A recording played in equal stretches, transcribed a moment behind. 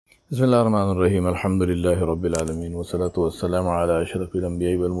بسم الله الرحمن الرحيم الحمد لله رب العالمين والصلاة والسلام على أشرف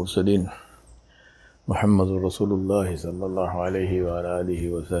الأنبياء والمرسلين محمد رسول الله صلى الله عليه وعلى آله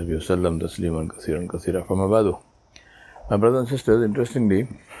وصحبه وسلم تسليما كثيرا كثيرا. From بعد, my brothers and sisters, interestingly,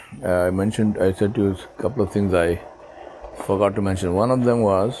 I said to you a couple of things I forgot to mention. One of them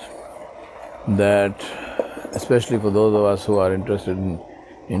was that, especially for those of us who are interested in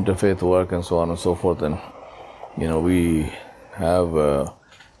interfaith work and so on and so forth, and we have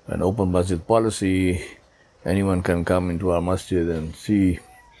an open masjid policy. Anyone can come into our masjid and see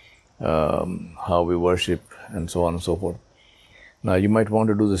how we worship and so on and so forth. Now, you might want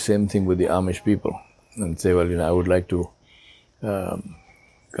to do the same thing with the Amish people and say, well, I would like to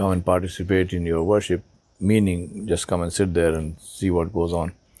come and participate in your worship, meaning just come and sit there and see what goes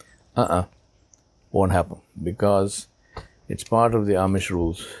on. Won't happen, because it's part of the Amish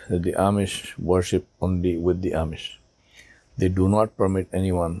rules that the Amish worship only with the Amish. They do not permit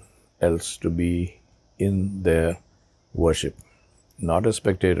anyone else to be in their worship, not as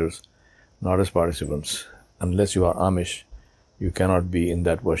spectators, not as participants. Unless you are Amish, you cannot be in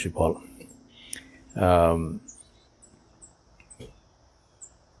that worship hall. So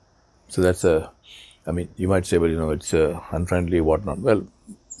that's you might say, well, it's unfriendly, whatnot. Well,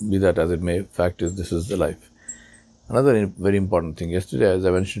 be that as it may, fact is, this is the life. Another very important thing, yesterday, as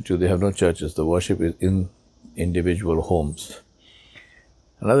I mentioned to you, they have no churches. The worship is in individual homes.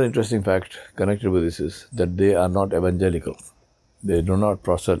 Another interesting fact connected with this is that they are not evangelical. They do not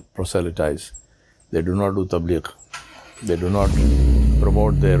proselytize. They do not do tabligh. They do not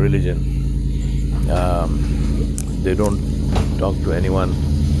promote their religion. They don't talk to anyone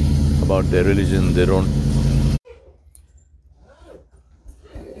about their religion. They don't.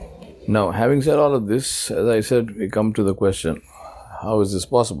 Now, having said all of this, as I said, we come to the question, how is this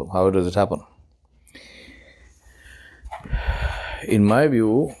possible? How does it happen? In my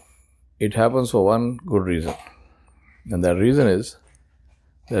view, it happens for one good reason. And that reason is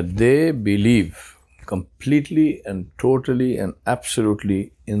that they believe completely and totally and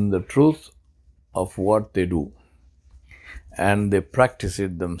absolutely in the truth of what they do. And they practice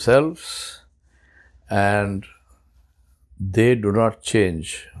it themselves, and they do not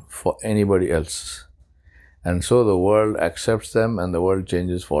change for anybody else. And so the world accepts them and the world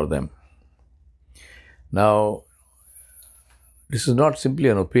changes for them. Now, this is not simply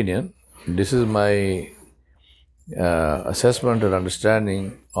an opinion. This is my assessment and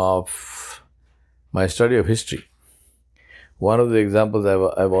understanding of my study of history. One of the examples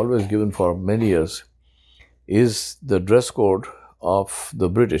I've always given for many years is the dress code of the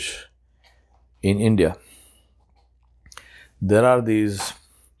British in India. There are these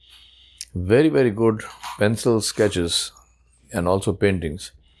very, very good pencil sketches and also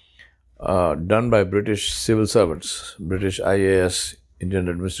paintings done by British civil servants, British IAS, Indian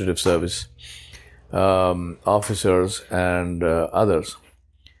Administrative Service, officers and others,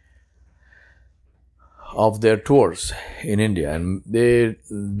 of their tours in India. And they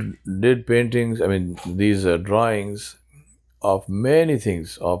did paintings, these drawings of many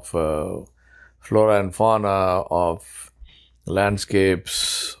things, of flora and fauna, of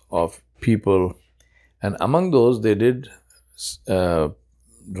landscapes, of people. And among those, they did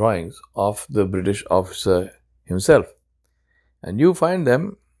drawings of the British officer himself. And you find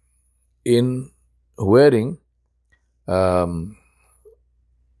them in wearing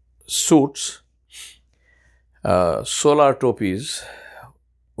suits, solar topis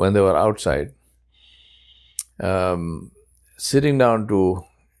when they were outside, sitting down to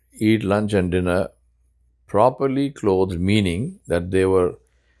eat lunch and dinner, properly clothed, meaning that they were,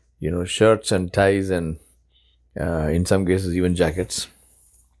 shirts and ties and in some cases even jackets.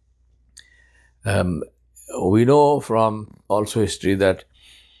 We know from also history that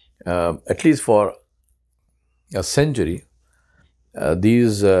at least for a century,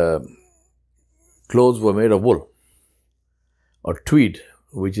 these clothes were made of wool or tweed,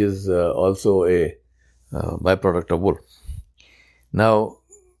 which is also a byproduct of wool. Now,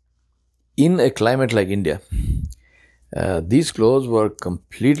 in a climate like India, these clothes were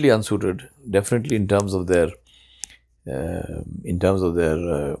completely unsuited, definitely in terms of their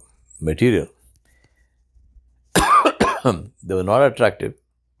material. They were not attractive,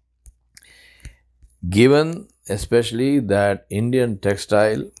 given especially that Indian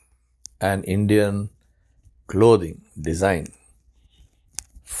textile and Indian clothing design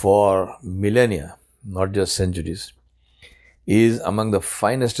for millennia, not just centuries, is among the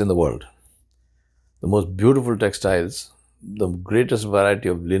finest in the world. The most beautiful textiles, the greatest variety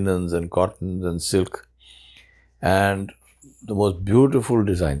of linens and cottons and silk, and the most beautiful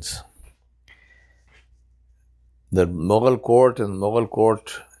designs. The Mughal court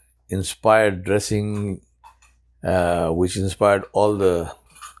inspired dressing, which inspired all the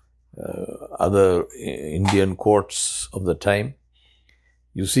other Indian courts of the time.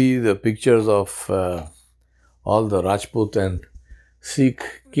 You see the pictures of all the Rajput and Sikh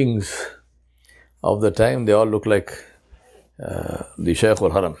kings of the time. They all look like the Shaykh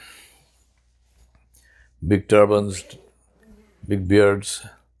al-Haram. Big turbans, big beards,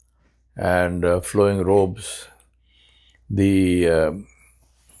 and flowing robes. The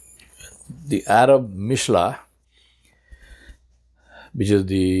Arab mishla, which is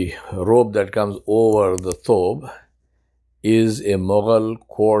the robe that comes over the thobe, is a Mughal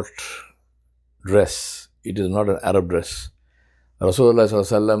court dress. It is not an Arab dress. Rasulullah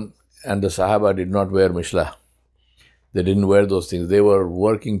ﷺ and the Sahaba did not wear mishla. They didn't wear those things. They were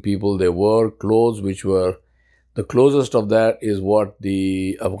working people. They wore clothes which were, the closest of that is what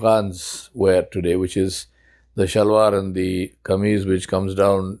the Afghans wear today, which is the shalwar and the kameez, which comes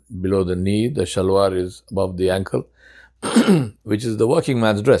down below the knee. The shalwar is above the ankle, which is the working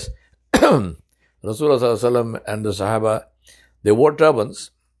man's dress. Rasulullah ﷺ and the Sahaba, they wore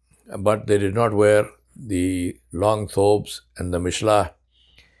turbans, but they did not wear the long thobes and the mishlah,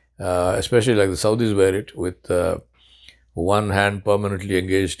 especially like the Saudis wear it, with one hand permanently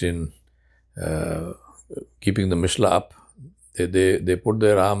engaged in keeping the mishlah up. They put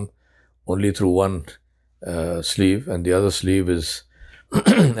their arm only through one sleeve, and the other sleeve is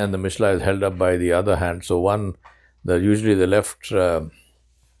and the mishlah is held up by the other hand. So usually the left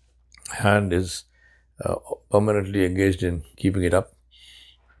hand is permanently engaged in keeping it up,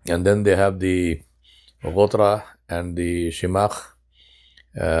 and then they have the ghotra and the shimakh,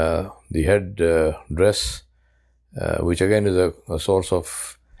 the head dress, which again is a source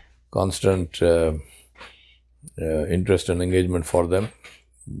of constant interest and engagement for them,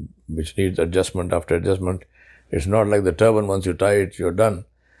 which needs adjustment after adjustment. It's not like the turban, once you tie it, you're done.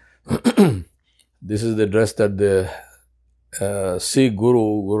 This is the dress that the Sikh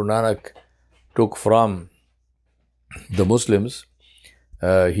Guru Nanak took from the Muslims.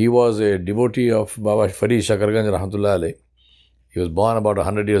 He was a devotee of Baba Farid Shakarganj Rahmatullah Alayh. He was born about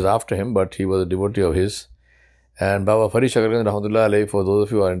 100 years after him, but he was a devotee of his. And Baba Farid Shakarganj Rahmatullah Alayh, for those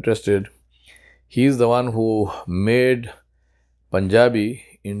of you who are interested, he is the one who made Punjabi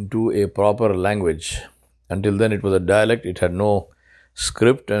into a proper language. Until then it was a dialect, it had no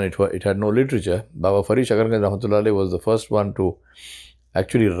script and it had no literature. Baba Farid Shakarganj Rahmatullah Alayh was the first one to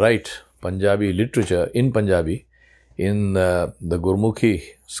actually write Punjabi literature in Punjabi, in the Gurmukhi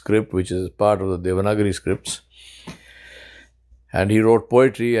script, which is part of the Devanagari scripts. And he wrote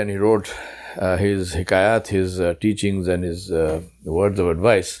poetry, and he wrote his hikayat, his teachings and his words of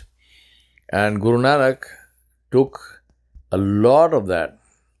advice. And Guru Nanak took a lot of that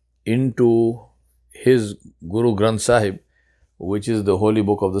into his Guru Granth Sahib, which is the holy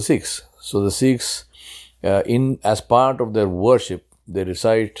book of the Sikhs. So the Sikhs, as part of their worship, they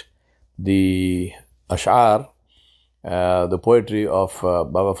recite the ash'ar, the poetry of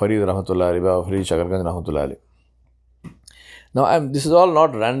Baba Farid Rahmatullah Alayh, Baba Farid Shakarganj Rahmatullah Alayh. Now, this is all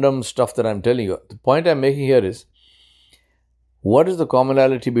not random stuff that I'm telling you. The point I'm making here is, what is the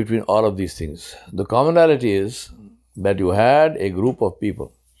commonality between all of these things? The commonality is that you had a group of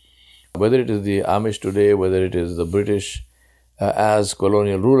people, whether it is the Amish today, whether it is the British as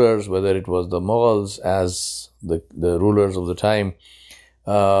colonial rulers, whether it was the Mughals as the rulers of the time,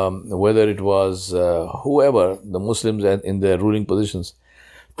 whether it was whoever, the Muslims in their ruling positions,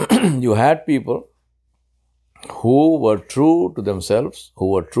 you had people who were true to themselves,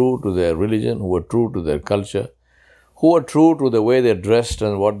 who were true to their religion, who were true to their culture, who were true to the way they dressed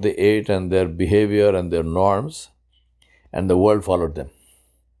and what they ate and their behavior and their norms, and the world followed them.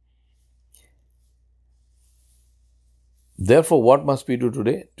 Therefore, what must we do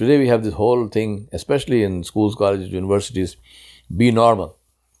today? Today we have this whole thing, especially in schools, colleges, universities, be normal.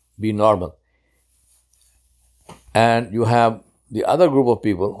 Be normal. And you have the other group of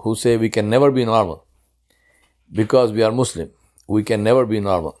people who say we can never be normal because we are Muslim. We can never be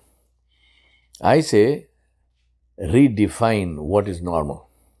normal. I say, redefine what is normal.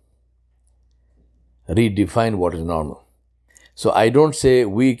 Redefine what is normal. So I don't say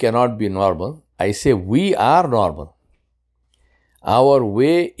we cannot be normal. I say we are normal. Our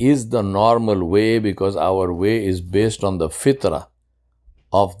way is the normal way because our way is based on the fitrah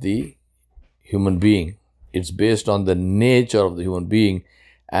of the human being. It's based on the nature of the human being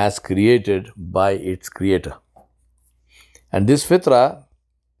as created by its creator. And this fitrah,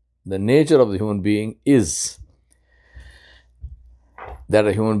 the nature of the human being, is that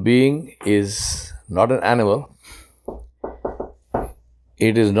a human being is not an animal.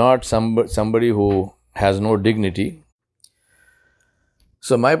 It is not somebody who has no dignity.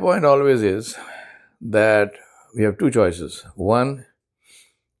 So my point always is that we have two choices. One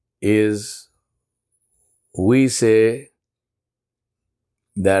is we say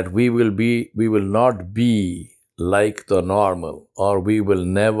that we will not be like the normal, or we will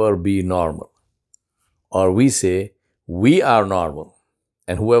never be normal. Or we say we are normal,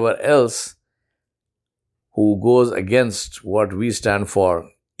 and whoever else who goes against what we stand for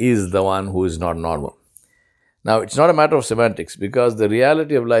is the one who is not normal. Now, it's not a matter of semantics, because the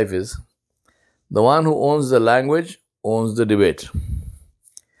reality of life is the one who owns the language owns the debate.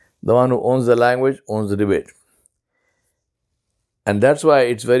 The one who owns the language owns the debate. And that's why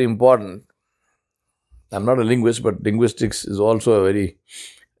it's very important. I'm not a linguist, but linguistics is also a very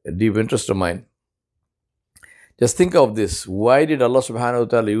deep interest of mine. Just think of this. Why did Allah subhanahu wa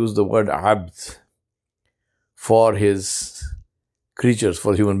ta'ala use the word abd for his creatures,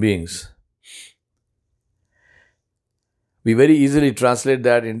 for human beings? We very easily translate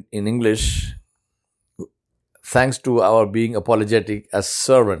that in English, thanks to our being apologetic, as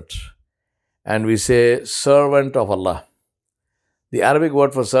servant. And we say servant of Allah. The Arabic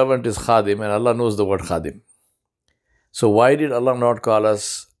word for servant is khadim, and Allah knows the word khadim. So why did Allah not call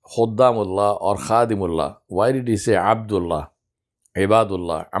us Khuddamullah or Khadimullah? Why did He say Abdullah,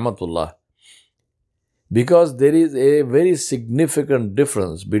 Ibadullah, Amatullah? Because there is a very significant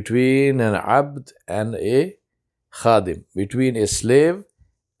difference between an abd and a khadim, between a slave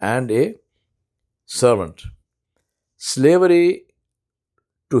and a servant. Slavery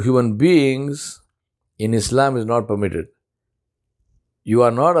to human beings in Islam is not permitted. You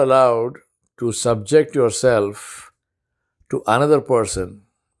are not allowed to subject yourself to another person,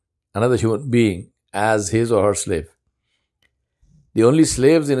 another human being, as his or her slave. The only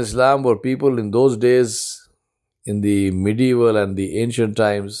slaves in Islam were people in those days, in the medieval and the ancient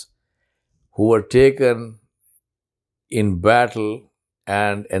times, who were taken in battle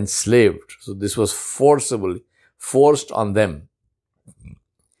and enslaved. So this was forced on them.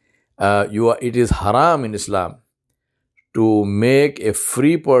 It is haram in Islam to make a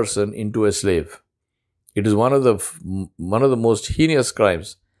free person into a slave. It is one of the most heinous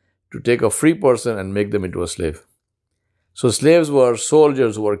crimes to take a free person and make them into a slave. So slaves were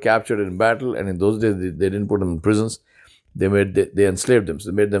soldiers who were captured in battle, and in those days they didn't put them in prisons. They enslaved them.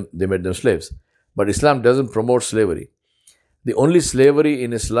 So they made them slaves. But Islam doesn't promote slavery. The only slavery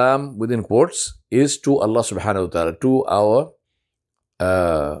in Islam, within quotes, is to Allah subhanahu wa ta'ala, to our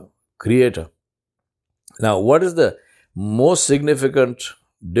Creator. Now, what is the most significant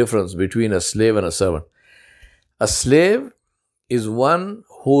difference between a slave and a servant? A slave is one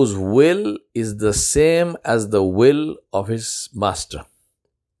whose will is the same as the will of his master.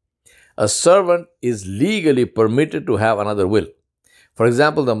 A servant is legally permitted to have another will. For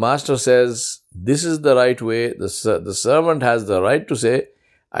example, the master says, this is the right way. The servant has the right to say,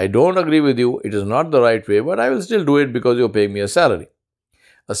 I don't agree with you, it is not the right way, but I will still do it because you're paying me a salary.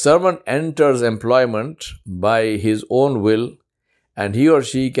 A servant enters employment by his own will, and he or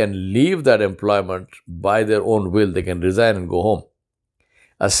she can leave that employment by their own will. They can resign and go home.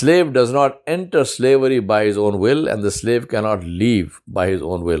 A slave does not enter slavery by his own will, and the slave cannot leave by his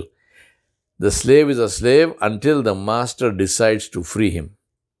own will. The slave is a slave until the master decides to free him.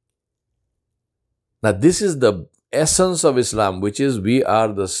 Now, this is the essence of Islam, which is we are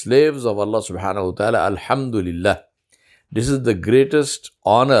the slaves of Allah subhanahu wa ta'ala. Alhamdulillah. This is the greatest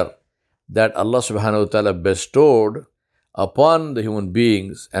honor that Allah subhanahu wa ta'ala bestowed upon the human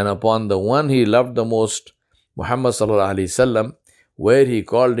beings and upon the one He loved the most, Muhammad sallallahu alaihi wasallam, where He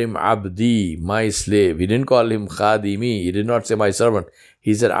called him Abdi, my slave. He didn't call him Khadimi. He did not say my servant.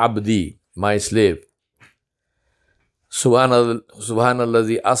 He said Abdi, my slave.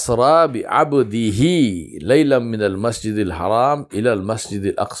 Subhanallazi asra bi abdihi laylam min al-masjid al-haram ila al-masjid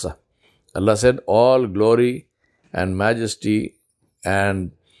al-aqsa. Allah said, all glory and majesty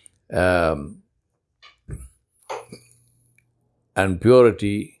and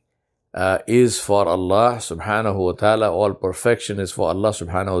purity is for Allah subhanahu wa ta'ala. All perfection is for Allah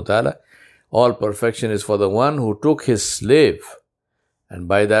subhanahu wa ta'ala. All perfection is for the one who took his slave, and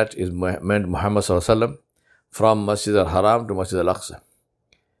by that is meant Muhammad sallallahu alaihi wasallam, from Masjid al-Haram to Masjid al-Aqsa.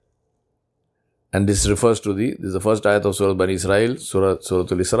 And this refers to this is the first ayat of Surah Bani Israel, Surah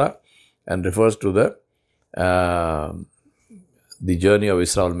Al-Isra, and refers to the journey of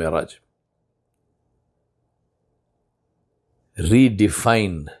Isra al-Mi'raj.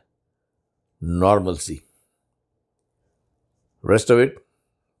 Redefine normalcy. Rest of it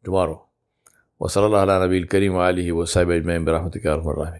tomorrow. Wa sallallahu ala nabiyil kareem wa alihi wa sahbihi ajma'in bi rahmatika ya arhamar rahimin.